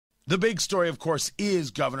The big story, of course,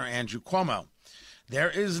 is Governor Andrew Cuomo. There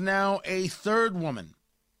is now a third woman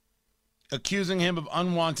accusing him of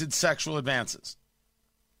unwanted sexual advances,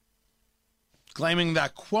 claiming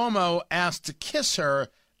that Cuomo asked to kiss her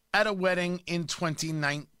at a wedding in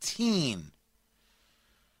 2019.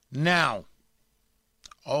 Now,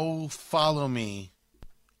 follow me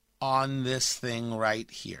on this thing right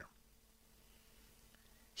here.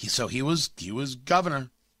 He was governor.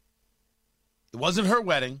 It wasn't her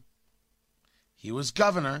wedding. He was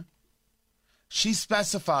governor. She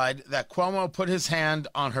specified that Cuomo put his hand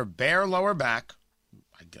on her bare lower back.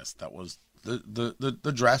 I guess that was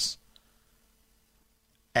the dress.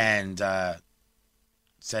 And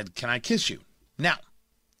said, "Can I kiss you?" Now,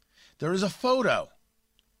 there is a photo.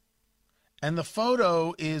 And the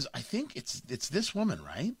photo is, I think it's this woman,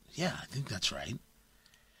 right? Yeah, I think that's right.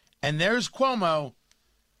 And there's Cuomo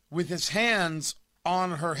with his hands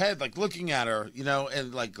on her head, like looking at her,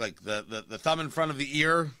 and like the thumb in front of the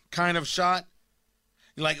ear kind of shot.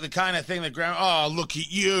 Like the kind of thing that look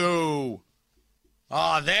at you.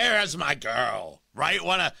 Oh, there's my girl, right?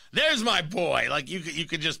 There's my boy. Like you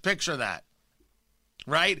could just picture that,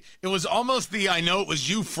 right? It was almost the "I know it was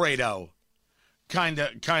you, Fredo" kind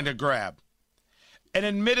of grab. And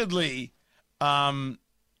admittedly,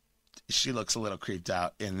 she looks a little creeped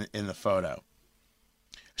out in the photo.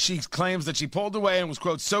 She claims that she pulled away and was,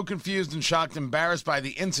 quote, "so confused and shocked, embarrassed by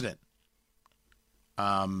the incident."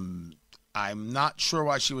 I'm not sure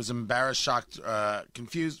why she was embarrassed, shocked,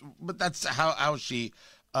 confused, but that's how she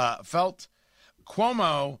felt.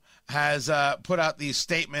 Cuomo has put out these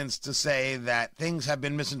statements to say that things have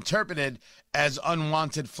been misinterpreted as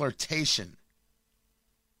unwanted flirtation.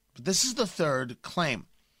 But this is the third claim.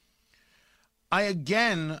 I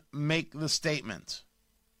again make the statement.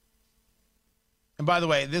 And by the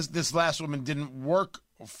way, this last woman didn't work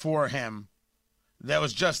for him. That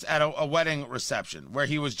was just at a wedding reception where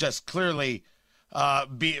he was just clearly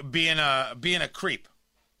being a creep.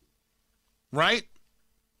 Right?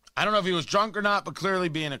 I don't know if he was drunk or not, but clearly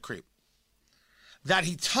being a creep. That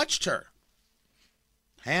he touched her,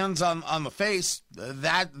 hands on the face,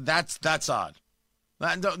 that's odd.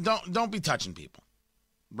 Don't be touching people,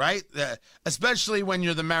 right? Especially when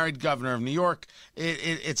you're the married governor of New York,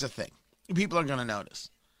 it's a thing. People are going to notice.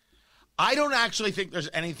 I don't actually think there's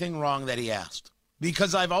anything wrong that he asked.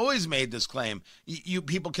 Because I've always made this claim. You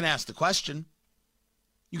people can ask the question.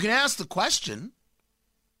 You can ask the question.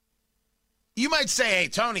 You might say, "Hey,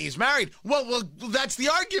 Tony, he's married." Well, that's the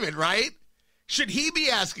argument, right? Should he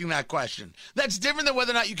be asking that question? That's different than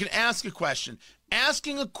whether or not you can ask a question.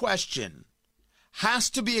 Asking a question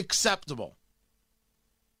has to be acceptable.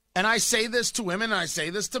 And I say this to women, and I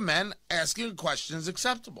say this to men. Asking a question is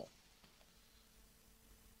acceptable.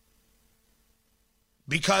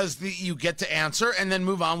 Because you get to answer and then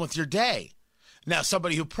move on with your day. Now,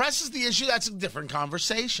 somebody who presses the issue, that's a different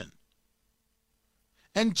conversation.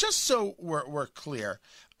 And just so we're clear,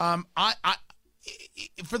 for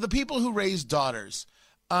the people who raise daughters,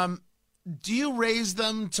 do you raise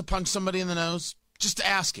them to punch somebody in the nose? Just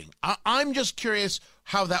asking. I'm just curious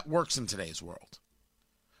how that works in today's world.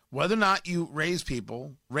 Whether or not you raise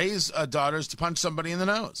daughters to punch somebody in the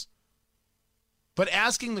nose. But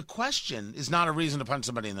asking the question is not a reason to punch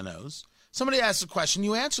somebody in the nose. Somebody asks a question,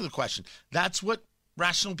 you answer the question. That's what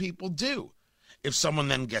rational people do. If someone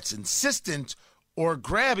then gets insistent or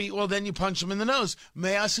grabby, well, then you punch them in the nose.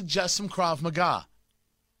 May I suggest some Krav Maga?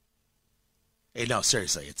 Hey, no,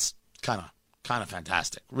 seriously, it's kind of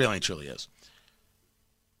fantastic. Really, truly is.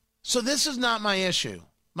 So this is not my issue.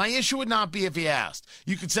 My issue would not be if he asked.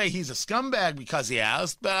 You could say he's a scumbag because he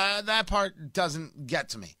asked, but that part doesn't get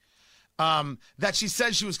to me. That she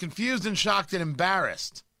said she was confused and shocked and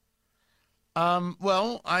embarrassed.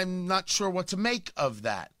 Well, I'm not sure what to make of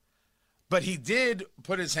that. But he did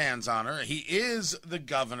put his hands on her. He is the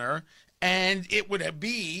governor. And it would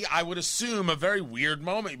be, I would assume, a very weird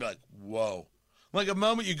moment. You'd be like, whoa. Like a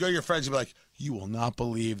moment you go to your friends, you'd be like, you will not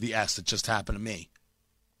believe the S that just happened to me.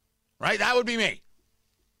 Right? That would be me.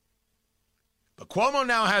 But Cuomo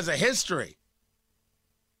now has a history.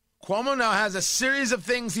 Cuomo now has a series of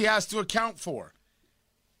things he has to account for.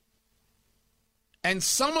 And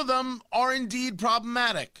some of them are indeed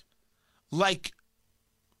problematic. Like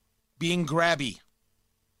being grabby,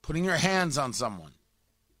 putting your hands on someone.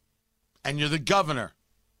 And you're the governor,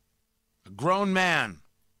 a grown man,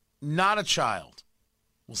 not a child.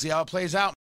 We'll see how it plays out.